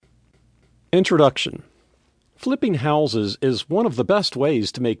Introduction. Flipping houses is one of the best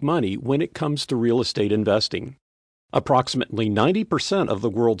ways to make money when it comes to real estate investing. Approximately 90% of the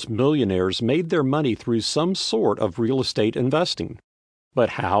world's millionaires made their money through some sort of real estate investing.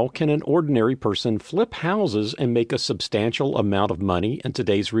 But how can an ordinary person flip houses and make a substantial amount of money in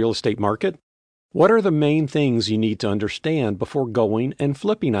today's real estate market? What are the main things you need to understand before going and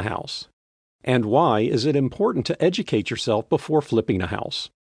flipping a house? And why is it important to educate yourself before flipping a house?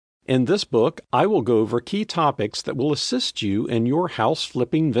 In this book, I will go over key topics that will assist you in your house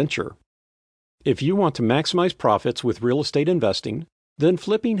flipping venture. If you want to maximize profits with real estate investing, then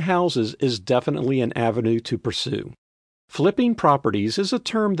flipping houses is definitely an avenue to pursue. Flipping properties is a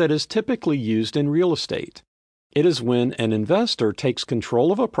term that is typically used in real estate. It is when an investor takes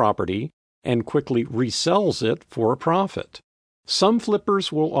control of a property and quickly resells it for a profit. Some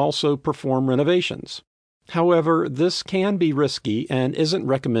flippers will also perform renovations. However, this can be risky and isn't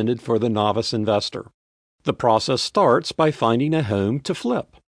recommended for the novice investor. The process starts by finding a home to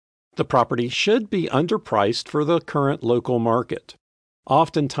flip. The property should be underpriced for the current local market.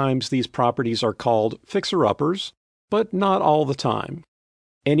 Oftentimes these properties are called fixer-uppers, but not all the time.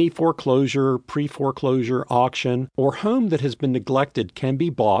 Any foreclosure, pre-foreclosure, auction, or home that has been neglected can be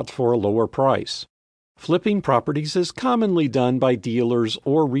bought for a lower price. Flipping properties is commonly done by dealers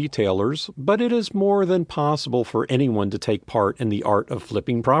or retailers, but it is more than possible for anyone to take part in the art of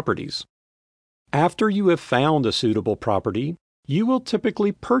flipping properties. After you have found a suitable property, you will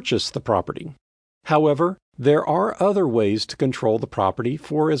typically purchase the property. However, there are other ways to control the property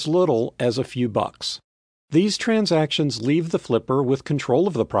for as little as a few bucks. These transactions leave the flipper with control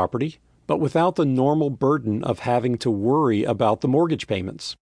of the property, but without the normal burden of having to worry about the mortgage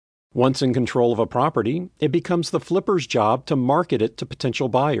payments. Once in control of a property, it becomes the flipper's job to market it to potential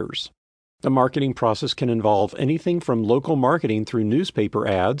buyers. The marketing process can involve anything from local marketing through newspaper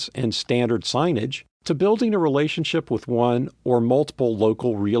ads and standard signage to building a relationship with one or multiple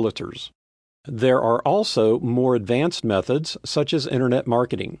local realtors. There are also more advanced methods such as internet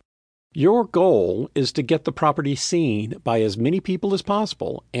marketing. Your goal is to get the property seen by as many people as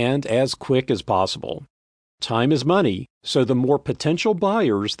possible and as quick as possible. Time is money, so the more potential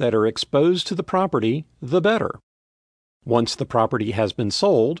buyers that are exposed to the property, the better. Once the property has been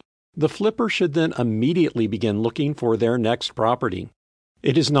sold, the flipper should then immediately begin looking for their next property.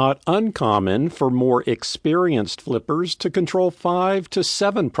 It is not uncommon for more experienced flippers to control 5 to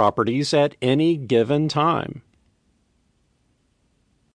 7 properties at any given time.